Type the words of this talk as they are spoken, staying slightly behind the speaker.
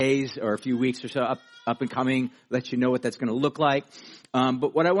days or a few weeks or so up and coming, let you know what that's going to look like.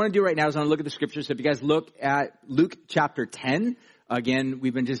 But what I want to do right now is I want to look at the scriptures. So if you guys look at Luke chapter 10, again,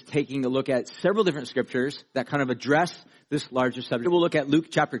 we've been just taking a look at several different scriptures that kind of address this larger subject. We'll look at Luke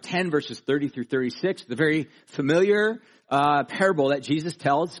chapter 10, verses 30 through 36, the very familiar parable that Jesus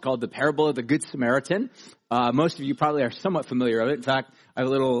tells. It's called the parable of the Good Samaritan. Most of you probably are somewhat familiar with it. In fact, I have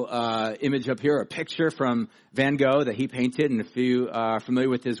a little image up here, a picture from Van Gogh that he painted. And if you are familiar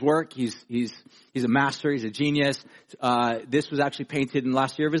with his work, he's a master. He's a genius. This was actually painted in the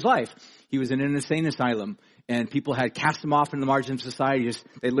last year of his life. He was in an insane asylum, and people had cast him off in the margins of society.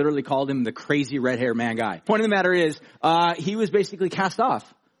 They literally called him the crazy red-haired man guy. Point of the matter is, he was basically cast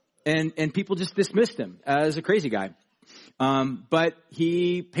off, and people just dismissed him as a crazy guy. But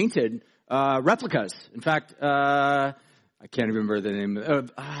he painted replicas. In fact, I can't remember the name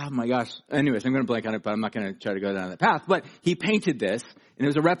of, oh my gosh. Anyways, I'm going to blank on it, but I'm not going to try to go down that path. But he painted this, and it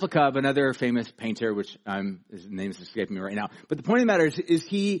was a replica of another famous painter, which his name is escaping me right now. But the point of the matter is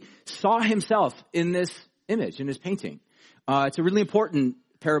he saw himself in this image, in this painting. It's a really important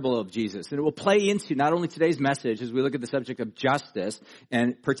parable of Jesus, and it will play into not only today's message as we look at the subject of justice,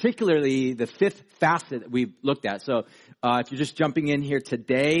 and particularly the fifth facet that we've looked at. So if you're just jumping in here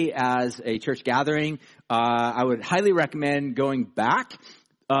today as a church gathering, I would highly recommend going back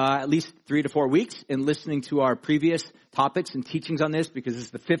at least 3 to 4 weeks and listening to our previous topics and teachings on this, because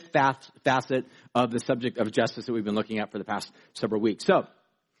it's the fifth facet of the subject of justice that we've been looking at for the past several weeks. So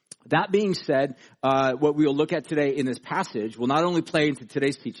that being said, what we will look at today in this passage will not only play into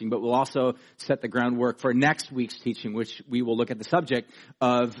today's teaching, but will also set the groundwork for next week's teaching, which we will look at the subject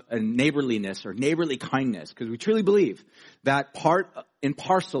of neighborliness or neighborly kindness, because we truly believe that part and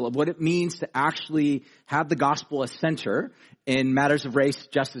parcel of what it means to actually have the gospel as center in matters of race,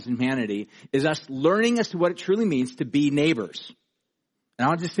 justice, and humanity is us learning as to what it truly means to be neighbors. And I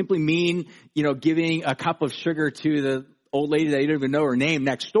don't just simply mean, giving a cup of sugar to the old lady that you don't even know her name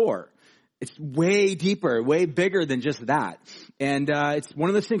next door. It's way deeper, way bigger than just that. And it's one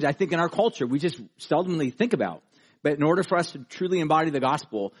of those things I think in our culture we just seldomly think about. But in order for us to truly embody the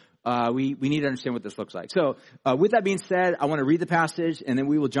gospel, we need to understand what this looks like. So with that being said, I want to read the passage, and then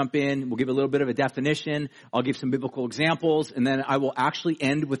we will jump in. We'll give a little bit of a definition. I'll give some biblical examples, and then I will actually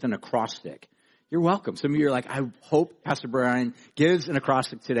end with an acrostic. You're welcome. Some of you are like, I hope Pastor Brian gives an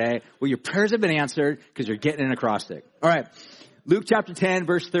acrostic today. Well, your prayers have been answered because you're getting an acrostic. All right. Luke chapter 10,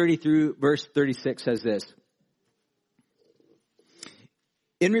 verse 30 through verse 36 says this.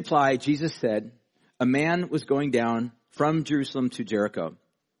 In reply, Jesus said, a man was going down from Jerusalem to Jericho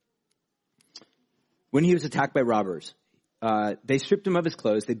when he was attacked by robbers. They stripped him of his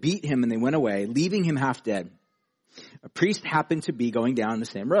clothes. They beat him and they went away, leaving him half dead. A priest happened to be going down the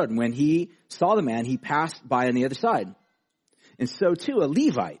same road, and when he saw the man, he passed by on the other side. And so too a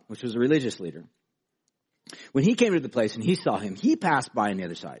Levite, which was a religious leader. When he came to the place and he saw him, he passed by on the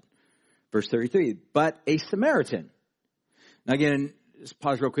other side. Verse 33, but a Samaritan. Now again, just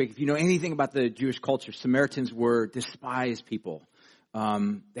pause real quick. If you know anything about the Jewish culture, Samaritans were despised people.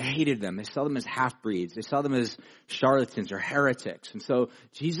 They hated them. They saw them as half-breeds. They saw them as charlatans or heretics. And so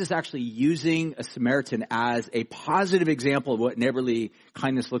Jesus actually using a Samaritan as a positive example of what neighborly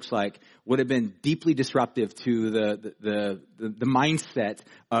kindness looks like would have been deeply disruptive to the mindset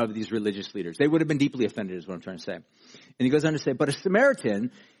of these religious leaders. They would have been deeply offended is what I'm trying to say. And he goes on to say, but a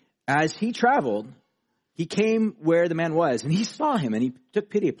Samaritan, as he traveled, he came where the man was, and he saw him, and he took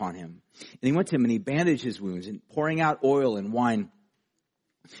pity upon him. And he went to him, and he bandaged his wounds, and pouring out oil and wine.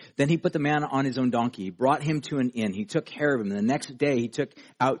 Then he put the man on his own donkey. He brought him to an inn. He took care of him. And the next day he took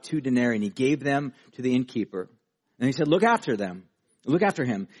out 2 denarii and he gave them to the innkeeper. And he said, look after them. Look after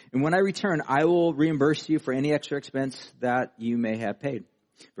him. And when I return, I will reimburse you for any extra expense that you may have paid.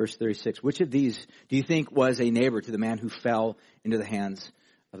 Verse 36, which of these do you think was a neighbor to the man who fell into the hands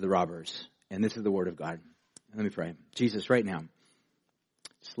of the robbers? And this is the word of God. Let me pray. Jesus, right now,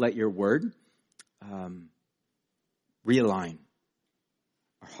 just let your word realign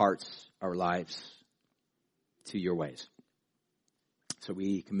our hearts, our lives to your ways. So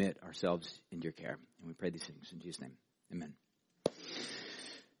we commit ourselves into your care. And we pray these things in Jesus' name. Amen.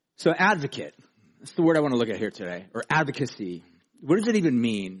 So advocate. That's the word I want to look at here today. Or advocacy. What does it even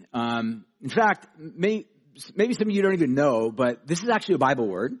mean? In fact, maybe some of you don't even know, but this is actually a Bible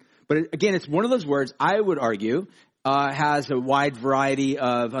word. But again, it's one of those words, I would argue, has a wide variety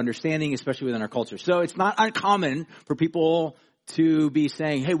of understanding, especially within our culture. So it's not uncommon for people to be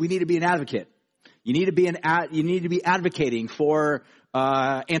saying, hey, we need to be an advocate. You need to be advocating for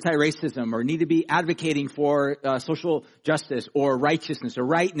anti-racism, or need to be advocating for social justice or righteousness or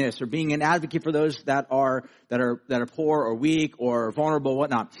rightness, or being an advocate for those that are poor or weak or vulnerable,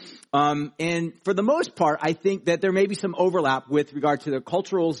 whatnot. And for the most part, I think that there may be some overlap with regard to the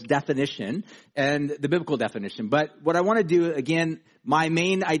cultural's definition and the biblical definition. But what I want to do, again, my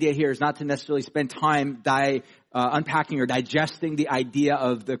main idea here is not to necessarily spend time unpacking or digesting the idea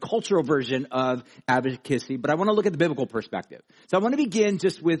of the cultural version of advocacy, but I want to look at the biblical perspective. So I want to begin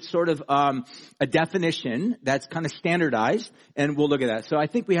just with sort of a definition that's kind of standardized, and we'll look at that. So I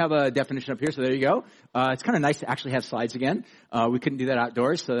think we have a definition up here, so there you go. It's kind of nice to actually have slides again. We couldn't do that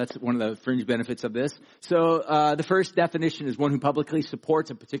outdoors, so that's one of the fringe benefits of this. So the first definition is one who publicly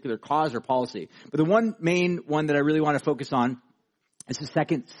supports a particular cause or policy. But the one main one that I really want to focus on, it's the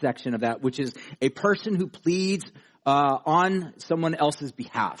second section of that, which is a person who pleads on someone else's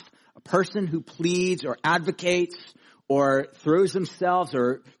behalf. A person who pleads or advocates or throws themselves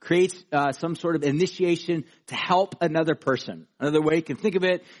or creates some sort of initiation to help another person. Another way you can think of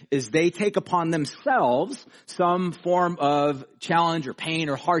it is they take upon themselves some form of challenge or pain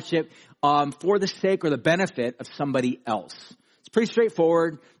or hardship for the sake or the benefit of somebody else. It's pretty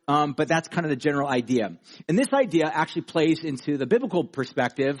straightforward. But that's kind of the general idea. And this idea actually plays into the biblical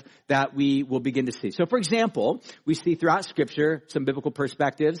perspective that we will begin to see. So, for example, we see throughout Scripture some biblical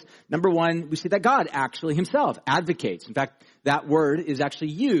perspectives. Number one, we see that God actually himself advocates. In fact, that word is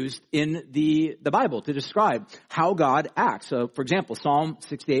actually used in the Bible to describe how God acts. So, for example, Psalm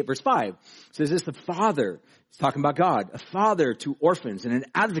 68 verse 5 says this: the Father, it's talking about God, a father to orphans and an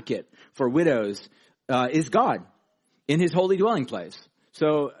advocate for widows is God in his holy dwelling place.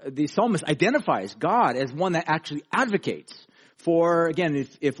 So the psalmist identifies God as one that actually advocates for, again,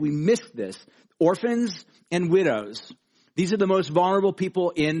 if we miss this, orphans and widows. These are the most vulnerable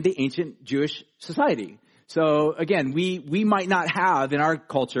people in the ancient Jewish society. So again, we might not have in our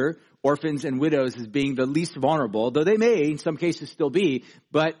culture orphans and widows as being the least vulnerable, though they may in some cases still be.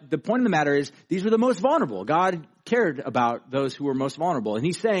 But the point of the matter is these are the most vulnerable. God cared about those who were most vulnerable. And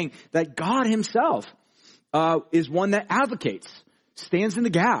he's saying that God himself is one that advocates, stands in the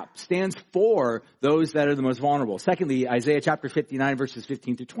gap, stands for those that are the most vulnerable. Secondly, Isaiah chapter 59 verses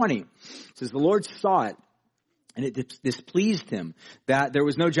 15 through 20 says, the Lord saw it and it displeased him that there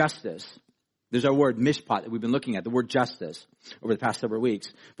was no justice. There's our word mishpat that we've been looking at, the word justice over the past several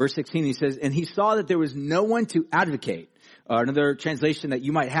weeks. Verse 16, he says, and he saw that there was no one to advocate. Another translation that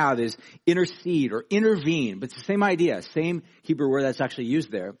you might have is intercede or intervene, but it's the same idea, same Hebrew word that's actually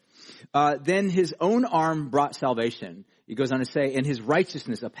used there. Then his own arm brought salvation. He goes on to say, and his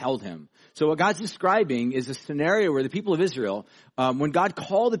righteousness upheld him. So what God's describing is a scenario where the people of Israel, when God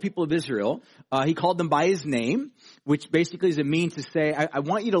called the people of Israel, he called them by his name, which basically is a means to say, I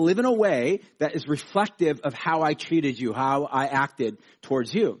want you to live in a way that is reflective of how I treated you, how I acted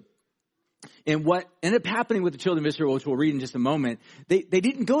towards you. And what ended up happening with the children of Israel, which we'll read in just a moment, they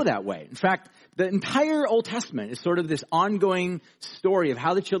didn't go that way. In fact, the entire Old Testament is sort of this ongoing story of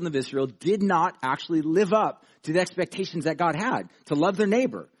how the children of Israel did not actually live up to the expectations that God had, to love their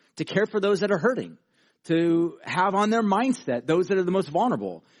neighbor, to care for those that are hurting, to have on their mindset those that are the most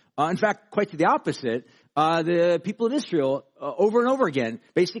vulnerable. In fact, quite to the opposite, the people of Israel over and over again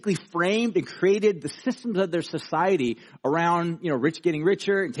basically framed and created the systems of their society around, rich getting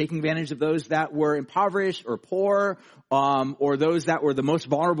richer and taking advantage of those that were impoverished or poor, or those that were the most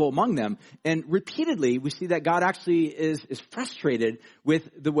vulnerable among them. And repeatedly, we see that God actually is frustrated with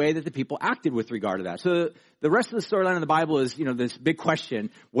the way that the people acted with regard to that. So the rest of the storyline of the Bible is, this big question: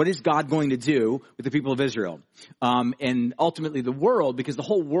 what is God going to do with the people of Israel? And ultimately the world, because the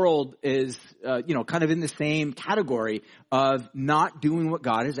whole world is, kind of in the same category of not doing what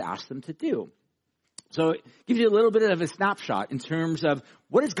God has asked them to do. So it gives you a little bit of a snapshot in terms of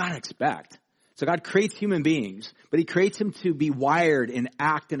what does God expect? So God creates human beings, but he creates them to be wired and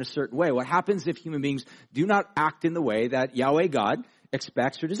act in a certain way. What happens if human beings do not act in the way that Yahweh God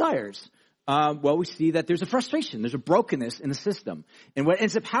expects or desires? Well, we see that there's a frustration. There's a brokenness in the system. And what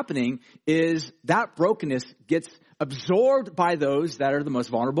ends up happening is that brokenness gets absorbed by those that are the most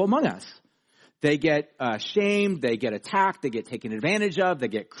vulnerable among us. They get shamed, they get attacked, they get taken advantage of, they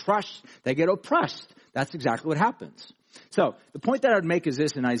get crushed, they get oppressed. That's exactly what happens. So the point that I would make is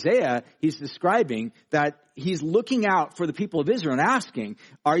this: in Isaiah, he's describing that he's looking out for the people of Israel and asking,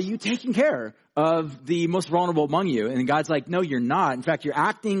 are you taking care of the most vulnerable among you? And God's like, no, you're not. In fact, you're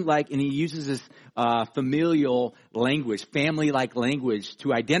acting like, and he uses this familial language, family-like language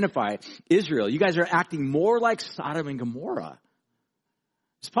to identify Israel. You guys are acting more like Sodom and Gomorrah.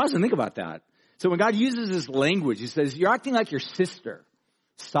 Just pause and think about that. So when God uses this language, he says, you're acting like your sister,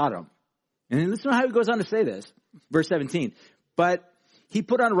 Sodom. And listen to how he goes on to say this. Verse 17. But he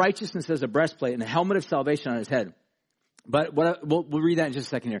put on righteousness as a breastplate and a helmet of salvation on his head. But we'll read that in just a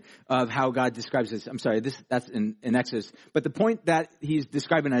second here of how God describes this. I'm sorry, that's in Exodus. But the point that he's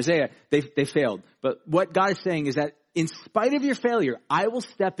describing in Isaiah, they failed. But what God is saying is that in spite of your failure, I will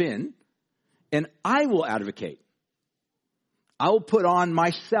step in and I will advocate. I will put on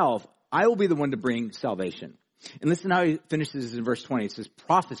myself. I will be the one to bring salvation. And listen how he finishes in verse 20. It says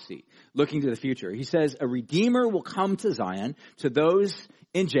prophecy, looking to the future. He says, a redeemer will come to Zion, to those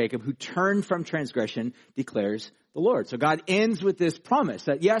in Jacob who turn from transgression, declares the Lord. So God ends with this promise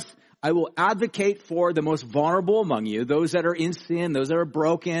that, yes, I will advocate for the most vulnerable among you, those that are in sin, those that are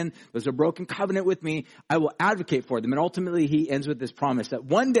broken, those that are broken covenant with me. I will advocate for them. And ultimately, he ends with this promise that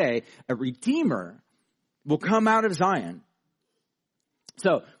one day a redeemer will come out of Zion.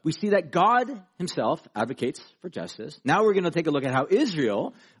 So we see that God himself advocates for justice. Now we're going to take a look at how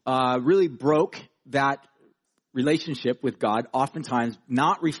Israel really broke that relationship with God, oftentimes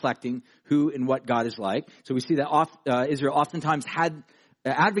not reflecting who and what God is like. So we see that Israel oftentimes had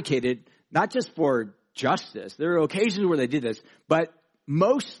advocated not just for justice. There are occasions where they did this, but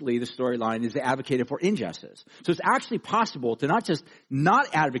mostly the storyline is they advocated for injustice. So it's actually possible to not just not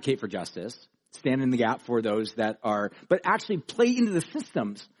advocate for justice, stand in the gap for those that are, but actually play into the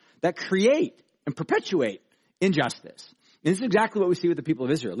systems that create and perpetuate injustice. And this is exactly what we see with the people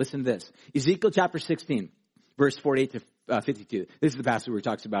of Israel. Listen to this. Ezekiel chapter 16. Verse 48 to 52. This is the passage where he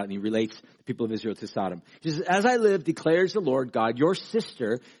talks about, and he relates the people of Israel to Sodom. He says, as I live, declares the Lord God, your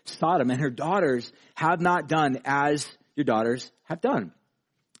sister Sodom and her daughters have not done as your daughters have done.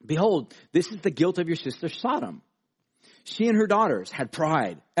 Behold, this is the guilt of your sister Sodom. She and her daughters had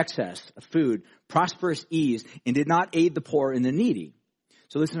pride, excess of food, prosperous ease, and did not aid the poor and the needy.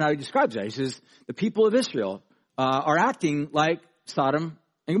 So listen to how he describes that. He says, the people of Israel are acting like Sodom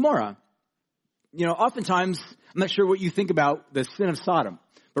and Gomorrah. You know, oftentimes, I'm not sure what you think about the sin of Sodom.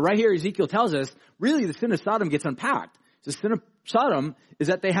 But right here, Ezekiel tells us, really the sin of Sodom gets unpacked. The sin of Sodom is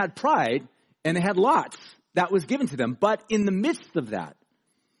that they had pride and they had lots that was given to them. But in the midst of that,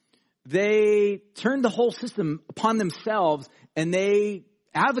 they turned the whole system upon themselves and they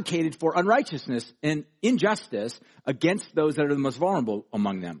advocated for unrighteousness and injustice against those that are the most vulnerable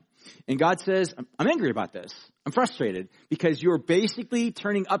among them. And God says, I'm angry about this. I'm frustrated because you're basically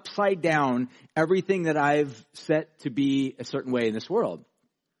turning upside down everything that I've set to be a certain way in this world.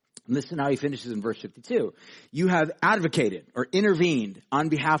 And listen how he finishes in verse 52. You have advocated or intervened on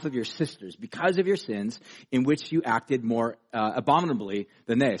behalf of your sisters because of your sins in which you acted more abominably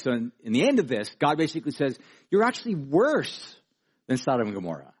than they. So in the end of this, God basically says, you're actually worse than Sodom and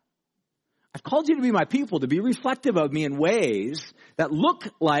Gomorrah. I've called you to be my people, to be reflective of me in ways that look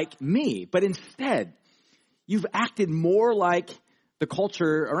like me, but instead, you've acted more like the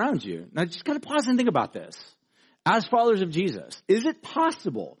culture around you. Now, just kind of pause and think about this. As followers of Jesus, is it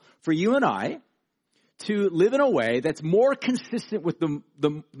possible for you and I to live in a way that's more consistent with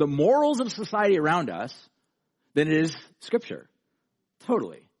the morals of society around us than it is Scripture?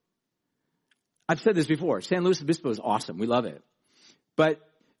 Totally. I've said this before. San Luis Obispo is awesome. We love it. But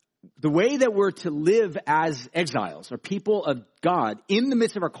the way that we're to live as exiles or people of God in the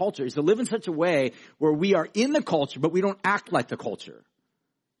midst of our culture is to live in such a way where we are in the culture, but we don't act like the culture.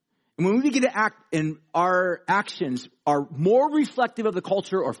 And when we begin to act and our actions are more reflective of the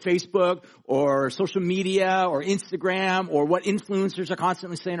culture or Facebook or social media or Instagram or what influencers are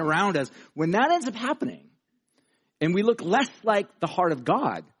constantly saying around us, when that ends up happening and we look less like the heart of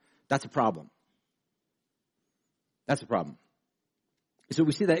God, that's a problem. That's a problem. So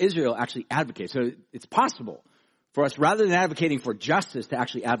we see that Israel actually advocates. So it's possible for us, rather than advocating for justice, to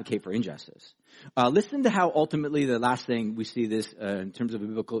actually advocate for injustice. Listen to how ultimately the last thing we see this in terms of a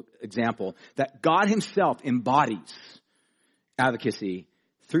biblical example, that God himself embodies advocacy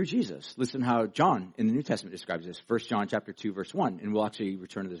through Jesus. Listen how John in the New Testament describes this. 1 John chapter 2, verse 1. And we'll actually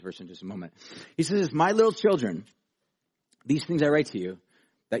return to this verse in just a moment. He says, my little children, these things I write to you,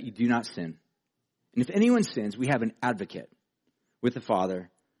 that you do not sin. And if anyone sins, we have an advocate with the Father,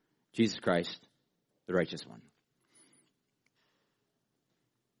 Jesus Christ, the righteous one.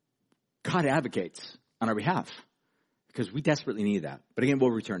 God advocates on our behalf because we desperately need that. But again,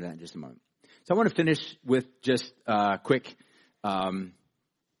 we'll return to that in just a moment. So I want to finish with just a quick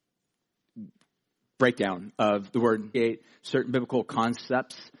breakdown of the word, certain biblical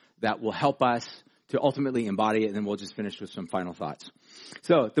concepts that will help us to ultimately embody it, and then we'll just finish with some final thoughts.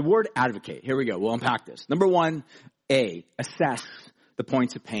 So the word advocate, here we go. We'll unpack this. Number one, assess the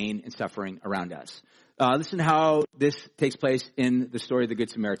points of pain and suffering around us. Listen to how this takes place in the story of the Good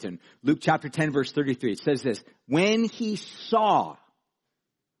Samaritan. Luke chapter 10, verse 33. It says this, when he saw,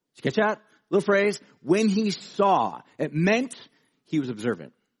 did you catch that little phrase? When he saw, it meant he was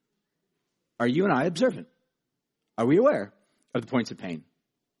observant. Are you and I observant? Are we aware of the points of pain?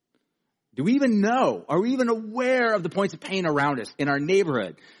 Do we even know? Are we even aware of the points of pain around us, in our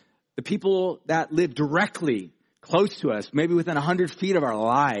neighborhood? The people that live directly close to us, maybe within 100 feet of our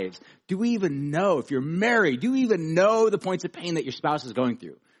lives. Do we even know? If you're married, do you even know the points of pain that your spouse is going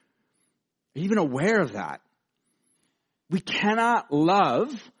through? Are you even aware of that? We cannot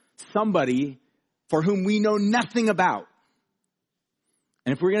love somebody for whom we know nothing about.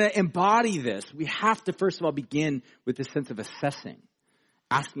 And if we're going to embody this, we have to, first of all, begin with this sense of assessing,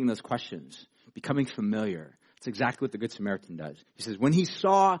 asking those questions, becoming familiar. It's exactly what the Good Samaritan does. He says, when he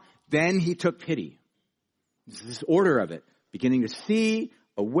saw, then he took pity. This is this order of it, beginning to see,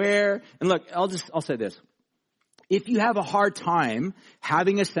 aware. And look, I'll say this. If you have a hard time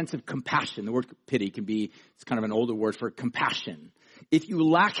having a sense of compassion, the word pity it's kind of an older word for compassion. If you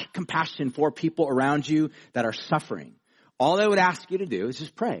lack compassion for people around you that are suffering, all I would ask you to do is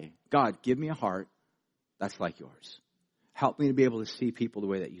just pray. God, give me a heart that's like yours. Help me to be able to see people the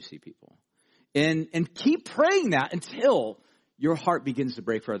way that you see people. And keep praying that until your heart begins to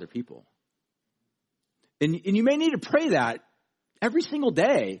break for other people. And you may need to pray that every single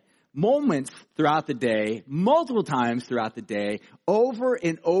day, moments throughout the day, multiple times throughout the day, over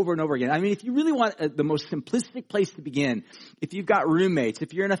and over and over again. I mean, if you really want the most simplistic place to begin, if you've got roommates,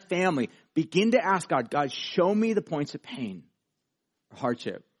 if you're in a family, begin to ask God, God, show me the points of pain or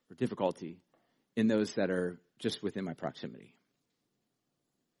hardship or difficulty in those that are just within my proximity.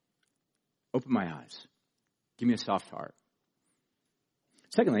 Open my eyes. Give me a soft heart.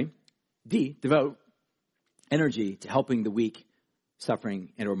 Secondly, D, devote energy to helping the weak,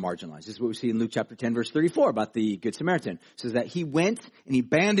 suffering, and or marginalized. This is what we see in Luke chapter 10, verse 34 about the Good Samaritan. It says that he went and he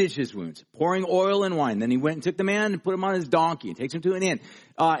bandaged his wounds, pouring oil and wine. Then he went and took the man and put him on his donkey and takes him to an inn.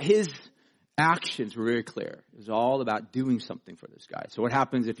 His actions were very clear. It was all about doing something for this guy. So what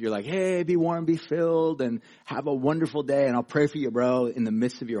happens if you're like, hey, be warm, be filled, and have a wonderful day, and I'll pray for you, bro, in the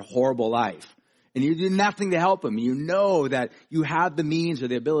midst of your horrible life. And you do nothing to help them. You know that you have the means or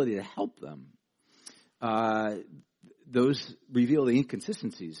the ability to help them. Those reveal the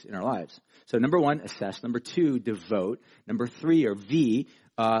inconsistencies in our lives. So number one, assess. Number two, devote. Number three, or V,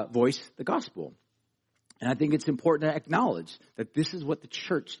 voice the gospel. And I think it's important to acknowledge that this is what the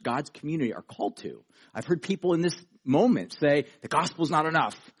church, God's community, are called to. I've heard people in this moment say, the gospel's not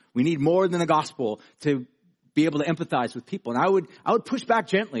enough. We need more than the gospel to be able to empathize with people. And I would push back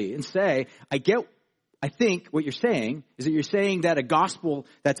gently and say, I think what you're saying is that you're saying that a gospel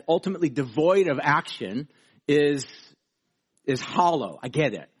that's ultimately devoid of action is hollow. I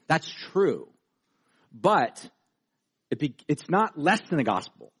get it. That's true. But it's not less than the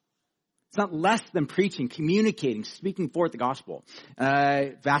gospel. It's not less than preaching, communicating, speaking forth the gospel.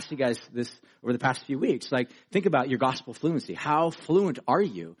 I've asked you guys this over the past few weeks. Like, think about your gospel fluency. How fluent are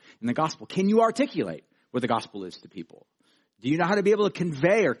you in the gospel? Can you articulate what the gospel is to people? Do you know how to be able to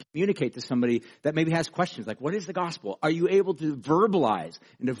convey or communicate to somebody that maybe has questions like, what is the gospel? Are you able to verbalize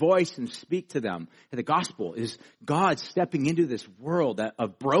and to voice and speak to them? And the gospel is God stepping into this world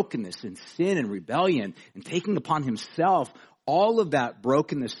of brokenness and sin and rebellion and taking upon himself all of that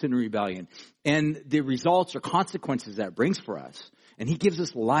brokenness, sin, and rebellion, and the results or consequences that it brings for us. And he gives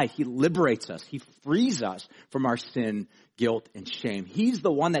us life. He liberates us. He frees us from our sin, guilt, and shame. He's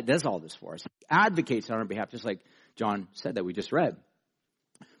the one that does all this for us. He advocates on our behalf, just like John said that we just read.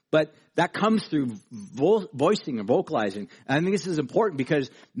 But that comes through voicing and vocalizing. And I think this is important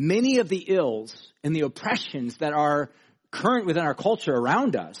because many of the ills and the oppressions that are current within our culture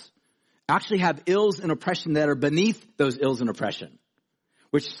around us actually have ills and oppression that are beneath those ills and oppression,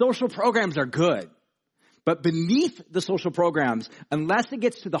 which social programs are good. But beneath the social programs, unless it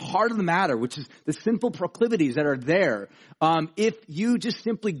gets to the heart of the matter, which is the sinful proclivities that are there, if you just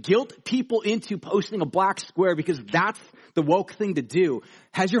simply guilt people into posting a black square because that's the woke thing to do,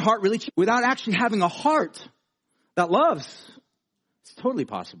 has your heart really changed? Without actually having a heart that loves? It's totally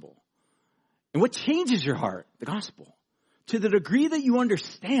possible. And what changes your heart? The gospel. To the degree that you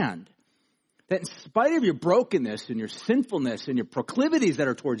understand that in spite of your brokenness and your sinfulness and your proclivities that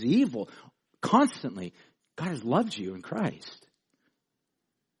are towards evil, constantly, God has loved you in Christ.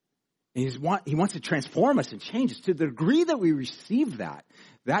 And he wants to transform us and change us. To the degree that we receive that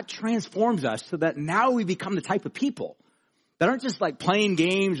transforms us so that now we become the type of people that aren't just like playing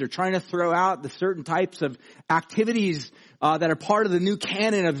games or trying to throw out the certain types of activities that are part of the new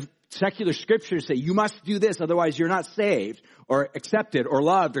canon of secular scriptures. Say, you must do this, otherwise you're not saved or accepted or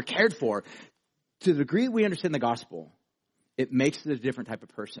loved or cared for. To the degree we understand the gospel, it makes it a different type of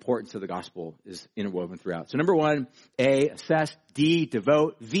person. The importance of the gospel is interwoven throughout. So number one, A, assess. D,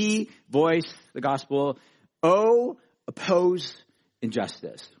 devote. V, voice the gospel. O, oppose.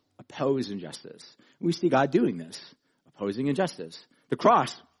 injustice, oppose injustice. We see God doing this, opposing injustice. The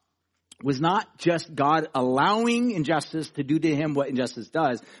cross was not just God allowing injustice to do to him what injustice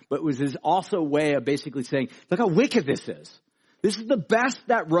does, but was his also way of basically saying, look how wicked this is. This is the best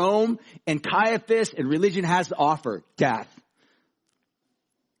that Rome and Caiaphas and religion has to offer, death.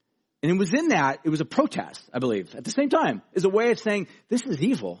 And it was in that, it was a protest, I believe, at the same time, is a way of saying, this is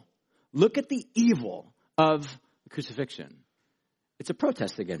evil. Look at the evil of the crucifixion. It's a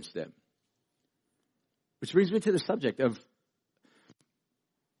protest against it. Which brings me to the subject of,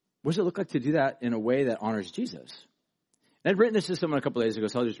 what does it look like to do that in a way that honors Jesus? And I'd written this to someone a couple of days ago,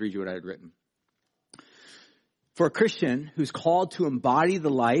 so I'll just read you what I had written. For a Christian who's called to embody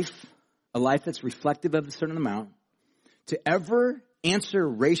the life, a life that's reflective of a certain amount, to ever answer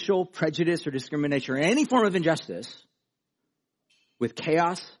racial prejudice or discrimination or any form of injustice with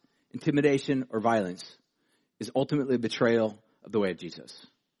chaos, intimidation, or violence is ultimately a betrayal of the way of Jesus.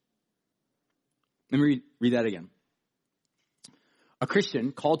 Let me read that again. A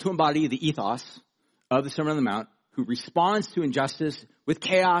Christian called to embody the ethos of the Sermon on the Mount who responds to injustice with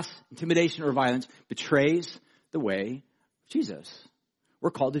chaos, intimidation, or violence betrays the way of Jesus.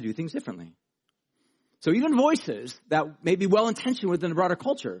 We're called to do things differently. So even voices that may be well-intentioned within the broader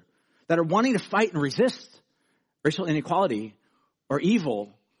culture that are wanting to fight and resist racial inequality or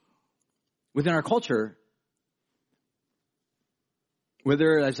evil within our culture,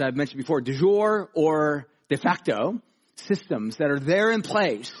 whether, as I've mentioned before, de jure or de facto, systems that are there in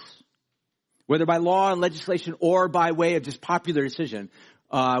place, whether by law and legislation or by way of just popular decision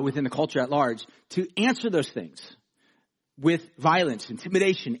within the culture at large, to answer those things with violence,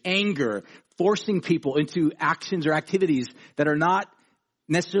 intimidation, anger, forcing people into actions or activities that are not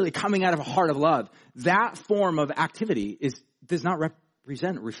necessarily coming out of a heart of love. That form of activity does not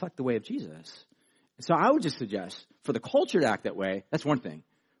reflect the way of Jesus. So I would just suggest for the culture to act that way, that's one thing.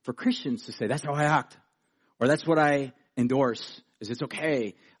 For Christians to say, that's how I act, or that's what I endorse, is it's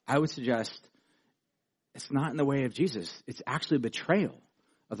okay. I would suggest it's not in the way of Jesus. It's actually a betrayal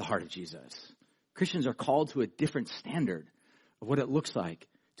of the heart of Jesus. Christians are called to a different standard of what it looks like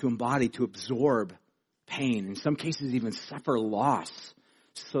to embody, to absorb pain, in some cases even suffer loss,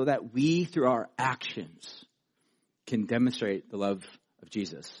 so that we, through our actions, can demonstrate the love of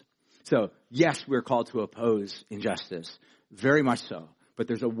Jesus. So, yes, we're called to oppose injustice, very much so. But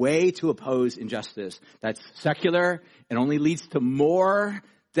there's a way to oppose injustice that's secular and only leads to more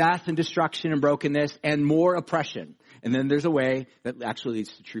death and destruction and brokenness and more oppression. And then there's a way that actually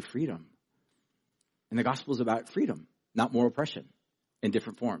leads to true freedom. And the gospel is about freedom, not more oppression in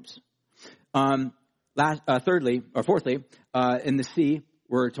different forms. Fourthly, in the C,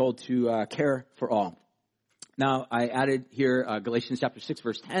 we're told to care for all. Now, I added here Galatians chapter 6,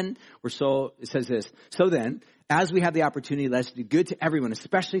 verse 10, where it says this, so then, as we have the opportunity, let's do good to everyone,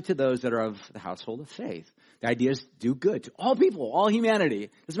 especially to those that are of the household of faith. The idea is do good to all people, all humanity.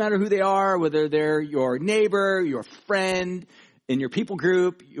 Doesn't matter who they are, whether they're your neighbor, your friend, in your people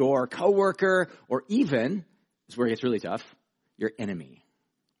group, your coworker, or even, this is where it gets really tough, your enemy.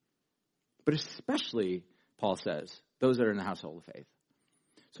 But especially, Paul says, those that are in the household of faith.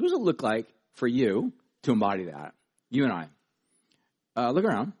 So what does it look like for you to embody that? You and I. Look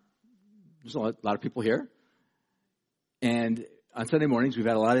around. There's a lot of people here. And on Sunday mornings, we've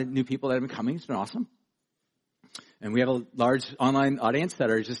had a lot of new people that have been coming. It's been awesome. And we have a large online audience that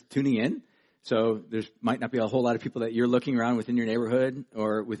are just tuning in. So there might not be a whole lot of people that you're looking around within your neighborhood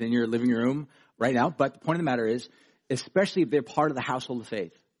or within your living room right now. But the point of the matter is, especially if they're part of the household of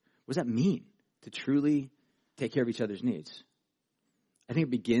faith, what does that mean to truly take care of each other's needs? I think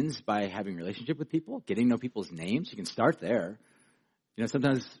it begins by having a relationship with people, getting to know people's names. You can start there. You know,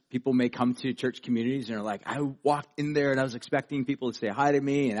 sometimes people may come to church communities and are like, I walked in there and I was expecting people to say hi to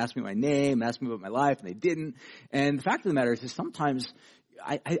me and ask me my name and ask me about my life, and they didn't. And the fact of the matter is sometimes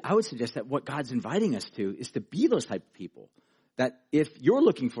I would suggest that what God's inviting us to is to be those type of people. That if you're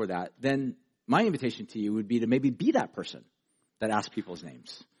looking for that, then my invitation to you would be to maybe be that person that asks people's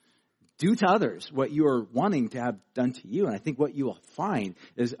names. Do to others what you are wanting to have done to you. And I think what you will find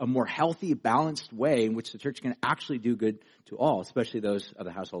is a more healthy, balanced way in which the church can actually do good to all, especially those of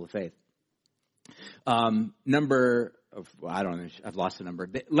the household of faith. I've lost the number.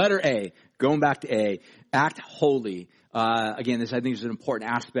 Letter A, going back to A, act holy. Again, this I think is an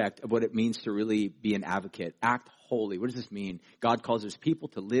important aspect of what it means to really be an advocate. Act holy. What does this mean? God calls his people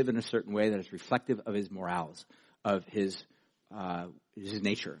to live in a certain way that is reflective of his morals, of his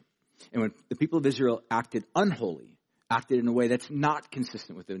nature. And when the people of Israel acted unholy, acted in a way that's not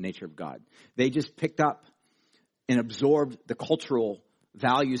consistent with the nature of God, they just picked up and absorbed the cultural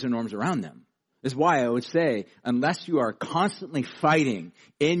values and norms around them. This is why I would say, unless you are constantly fighting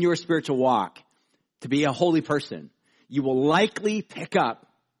in your spiritual walk to be a holy person, you will likely pick up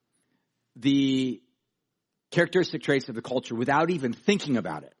the characteristic traits of the culture without even thinking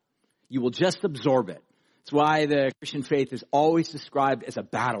about it. You will just absorb it. That's why the Christian faith is always described as a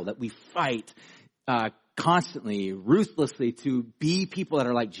battle that we fight constantly, ruthlessly to be people that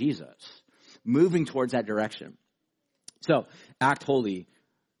are like Jesus, moving towards that direction. So, act holy,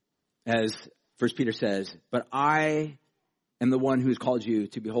 as 1 Peter says, but I am the one who has called you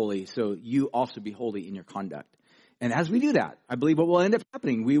to be holy, so you also be holy in your conduct. And as we do that, I believe what will end up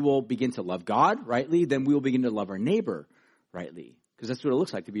happening, we will begin to love God rightly, then we will begin to love our neighbor rightly, because that's what it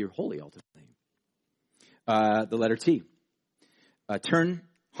looks like to be holy ultimately. The letter T. Turn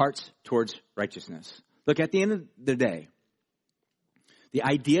hearts towards righteousness. Look, at the end of the day, the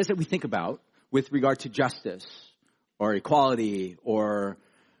ideas that we think about with regard to justice or equality or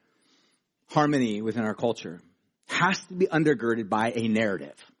harmony within our culture has to be undergirded by a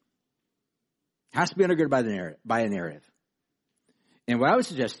narrative. Has to be undergirded by a narrative. And what I would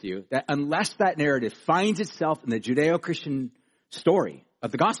suggest to you, that unless that narrative finds itself in the Judeo-Christian story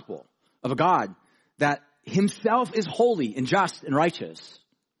of the gospel, of a God that himself is holy and just and righteous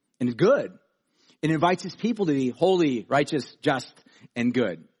and good, and invites his people to be holy, righteous, just, and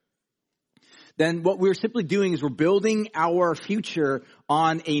good, then what we're simply doing is we're building our future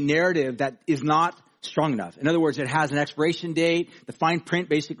on a narrative that is not strong enough. In other words, it has an expiration date. The fine print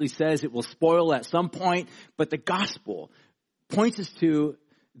basically says it will spoil at some point, but the gospel points us to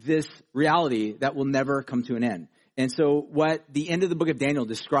this reality that will never come to an end. And so what the end of the book of Daniel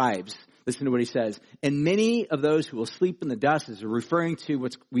describes, listen to what he says, and many of those who will sleep in the dust is referring to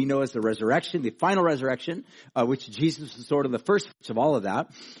what we know as the resurrection, the final resurrection, which Jesus is sort of the first of all of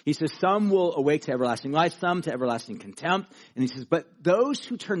that. He says, some will awake to everlasting life, some to everlasting contempt. And he says, but those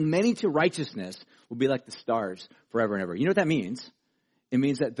who turn many to righteousness will be like the stars forever and ever. You know what that means? It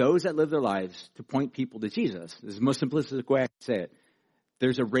means that those that live their lives to point people to Jesus, this is the most simplistic way I can say it,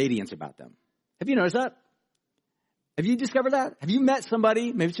 there's a radiance about them. Have you noticed that? Have you discovered that? Have you met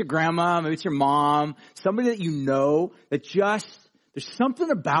somebody, maybe it's your grandma, maybe it's your mom, somebody that you know that just, there's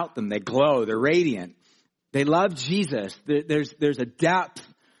something about them. They glow, they're radiant. They love Jesus. There's a depth,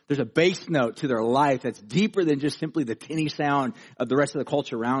 there's a bass note to their life that's deeper than just simply the tinny sound of the rest of the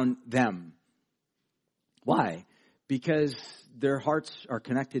culture around them. Why? Because their hearts are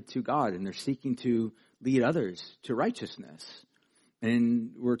connected to God and they're seeking to lead others to righteousness.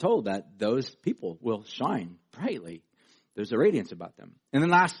 And we're told that those people will shine brightly. There's a radiance about them. And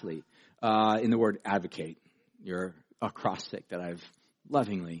then lastly, in the word advocate, your acrostic that I've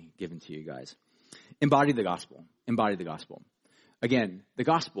lovingly given to you guys. Embody the gospel. Embody the gospel. Again, the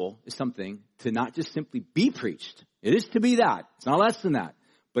gospel is something to not just simply be preached. It is to be that. It's not less than that.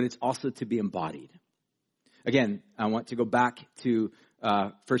 But it's also to be embodied. Again, I want to go back to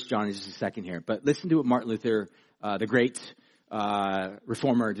 1 John in just a second here. But listen to what Martin Luther, the great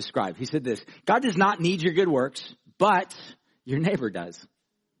reformer, described. He said this: God does not need your good works, but your neighbor does.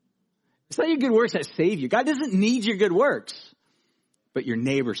 It's not your good works that save you. God doesn't need your good works, but your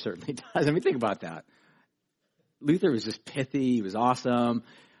neighbor certainly does. I mean, think about that. Luther was just pithy. He was awesome,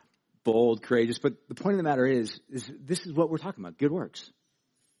 bold, courageous. But the point of the matter is this is what we're talking about: good works.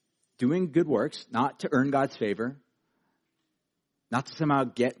 Doing good works, not to earn God's favor, not to somehow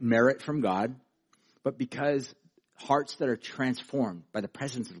get merit from God, but because hearts that are transformed by the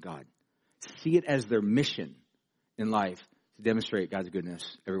presence of God see it as their mission in life to demonstrate God's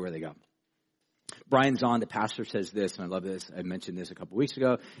goodness everywhere they go. Brian Zahnd, the pastor, says this, and I love this. I mentioned this a couple weeks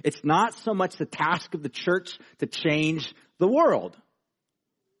ago. It's not so much the task of the church to change the world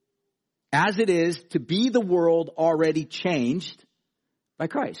as it is to be the world already changed by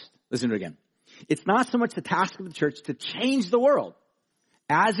Christ. Listen to it again. It's not so much the task of the church to change the world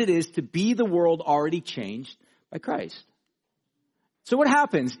as it is to be the world already changed by Christ. So what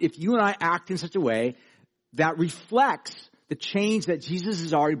happens if you and I act in such a way that reflects the change that Jesus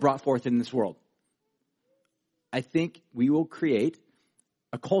has already brought forth in this world? I think we will create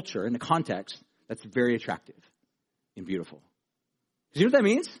a culture and a context that's very attractive and beautiful. Do you know what that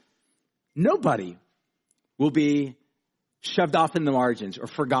means? Nobody will be shoved off in the margins or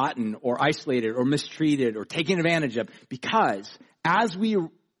forgotten or isolated or mistreated or taken advantage of, because as we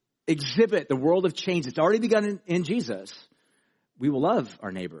exhibit the world of change that's already begun in Jesus, we will love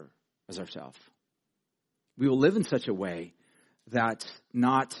our neighbor as ourselves. We will live in such a way that's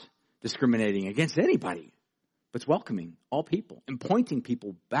not discriminating against anybody, but it's welcoming all people and pointing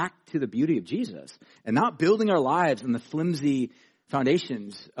people back to the beauty of Jesus and not building our lives on the flimsy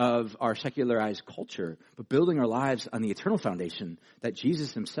foundations of our secularized culture, but building our lives on the eternal foundation that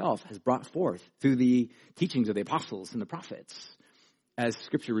Jesus himself has brought forth through the teachings of the apostles and the prophets, as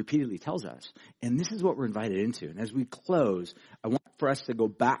Scripture repeatedly tells us. And this is what we're invited into. And as we close, I want for us to go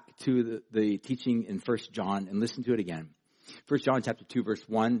back to the teaching in 1 John and listen to it again. 1 John chapter 2, verse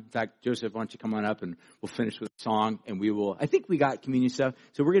 1. In fact, Joseph, why don't you come on up and we'll finish with a song, and I think we got communion stuff.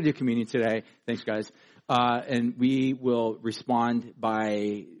 So we're going to do communion today. Thanks, guys. And we will respond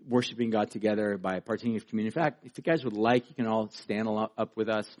by worshiping God together, by partaking of communion. In fact, if you guys would like, you can all stand up with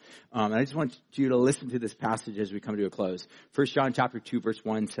us. And I just want you to listen to this passage as we come to a close. 1 John chapter 2, verse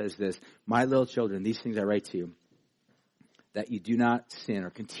 1 says this: "My little children, these things I write to you, that you do not sin or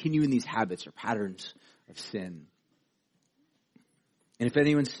continue in these habits or patterns of sin. And if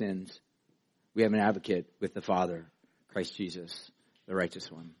anyone sins, we have an advocate with the Father, Christ Jesus, the righteous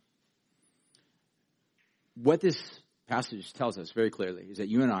one." What this passage tells us very clearly is that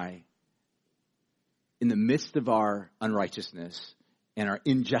you and I, in the midst of our unrighteousness and our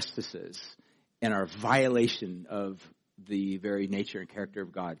injustices and our violation of the very nature and character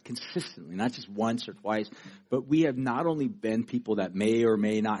of God, consistently, not just once or twice, but we have not only been people that may or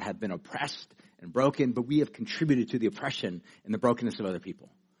may not have been oppressed and broken, but we have contributed to the oppression and the brokenness of other people.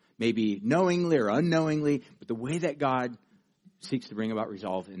 Maybe knowingly or unknowingly, but the way that God seeks to bring about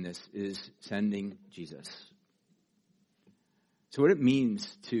resolve in this is sending Jesus. So what it means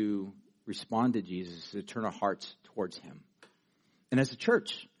to respond to Jesus is to turn our hearts towards him. And as a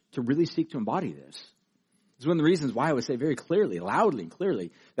church, to really seek to embody this. It's one of the reasons why I would say very clearly, loudly and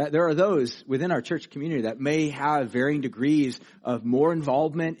clearly, that there are those within our church community that may have varying degrees of more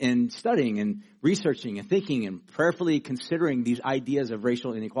involvement in studying and researching and thinking and prayerfully considering these ideas of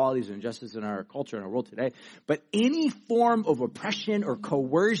racial inequalities and injustice in our culture and our world today. But any form of oppression or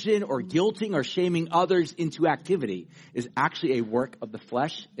coercion or guilting or shaming others into activity is actually a work of the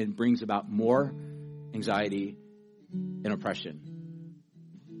flesh and brings about more anxiety and oppression.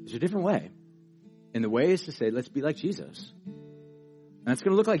 There's a different way. And the way is to say, let's be like Jesus. And it's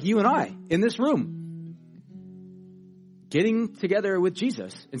going to look like you and I in this room getting together with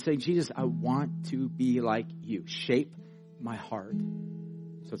Jesus and saying, Jesus, I want to be like you. Shape my heart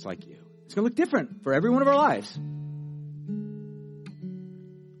so it's like you. It's going to look different for every one of our lives.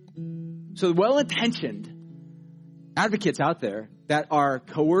 So the well-intentioned advocates out there that are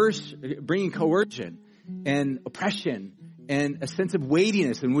bringing coercion and oppression and a sense of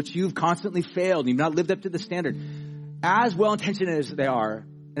weightiness in which you've constantly failed, you've not lived up to the standard, as well-intentioned as they are,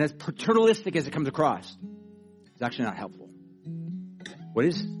 and as paternalistic as it comes across, it's actually not helpful. What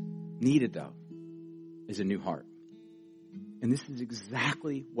is needed, though, is a new heart. And this is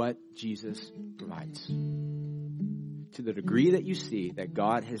exactly what Jesus provides. To the degree that you see that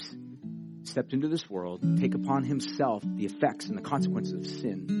God has stepped into this world, take upon himself the effects and the consequences of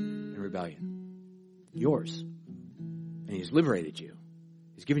sin and rebellion. Yours. And he's liberated you.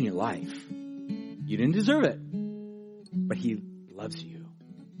 He's given you life. You didn't deserve it, but he loves you.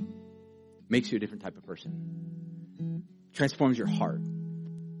 Makes you a different type of person. Transforms your heart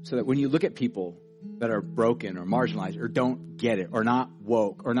so that when you look at people that are broken or marginalized or don't get it or not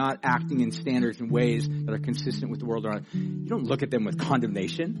woke or not acting in standards and ways that are consistent with the world around, you don't look at them with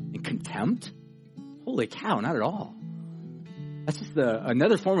condemnation and contempt. Holy cow, not at all. That's just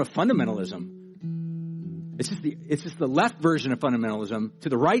another form of fundamentalism. It's just the left version of fundamentalism to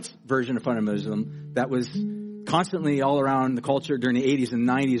the right version of fundamentalism that was constantly all around the culture during the 80s and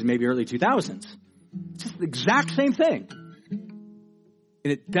 90s, maybe early 2000s. It's just the exact same thing.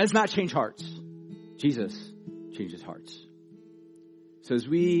 And it does not change hearts. Jesus changes hearts. So as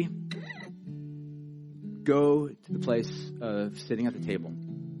we go to the place of sitting at the table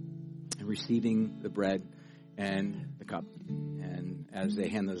and receiving the bread and the cup, and as they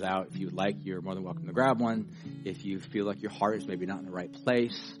hand those out, if you would like, you're more than welcome to grab one. If you feel like your heart is maybe not in the right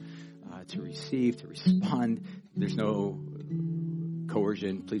place to receive, to respond, there's no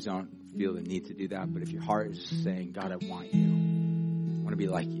coercion. Please don't feel the need to do that. But if your heart is saying, God, I want you. I want to be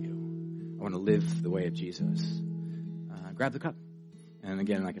like you. I want to live the way of Jesus. Grab the cup. And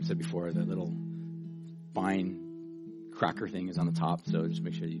again, like I said before, the little fine cracker thing is on the top. So just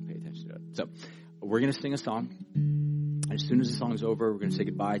make sure you pay attention to it. So we're going to sing a song. As soon as the song is over, we're going to say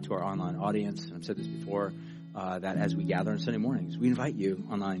goodbye to our online audience. And I've said this before, that as we gather on Sunday mornings, we invite you,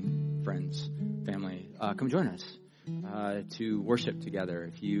 online friends, family, come join us to worship together.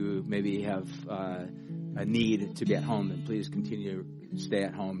 If you maybe have a need to be at home, then please continue to stay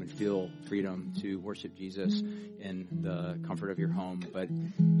at home and feel freedom to worship Jesus in the comfort of your home. But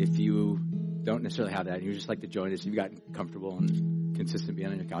if you don't necessarily have that, and you just like to join us, you've gotten comfortable and consistent being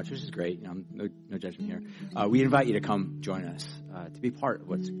on your couch, which is great. You know, no judgment here. We invite you to come join us, to be part of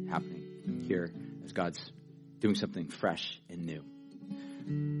what's happening here as God's doing something fresh and new.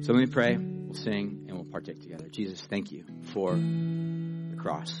 So let me pray, we'll sing, and we'll partake together. Jesus, thank you for the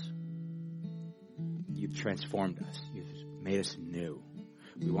cross. You've transformed us. You've made us new.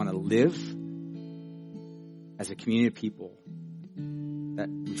 We want to live as a community of people that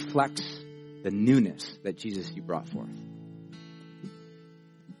reflects the newness that Jesus, you brought forth.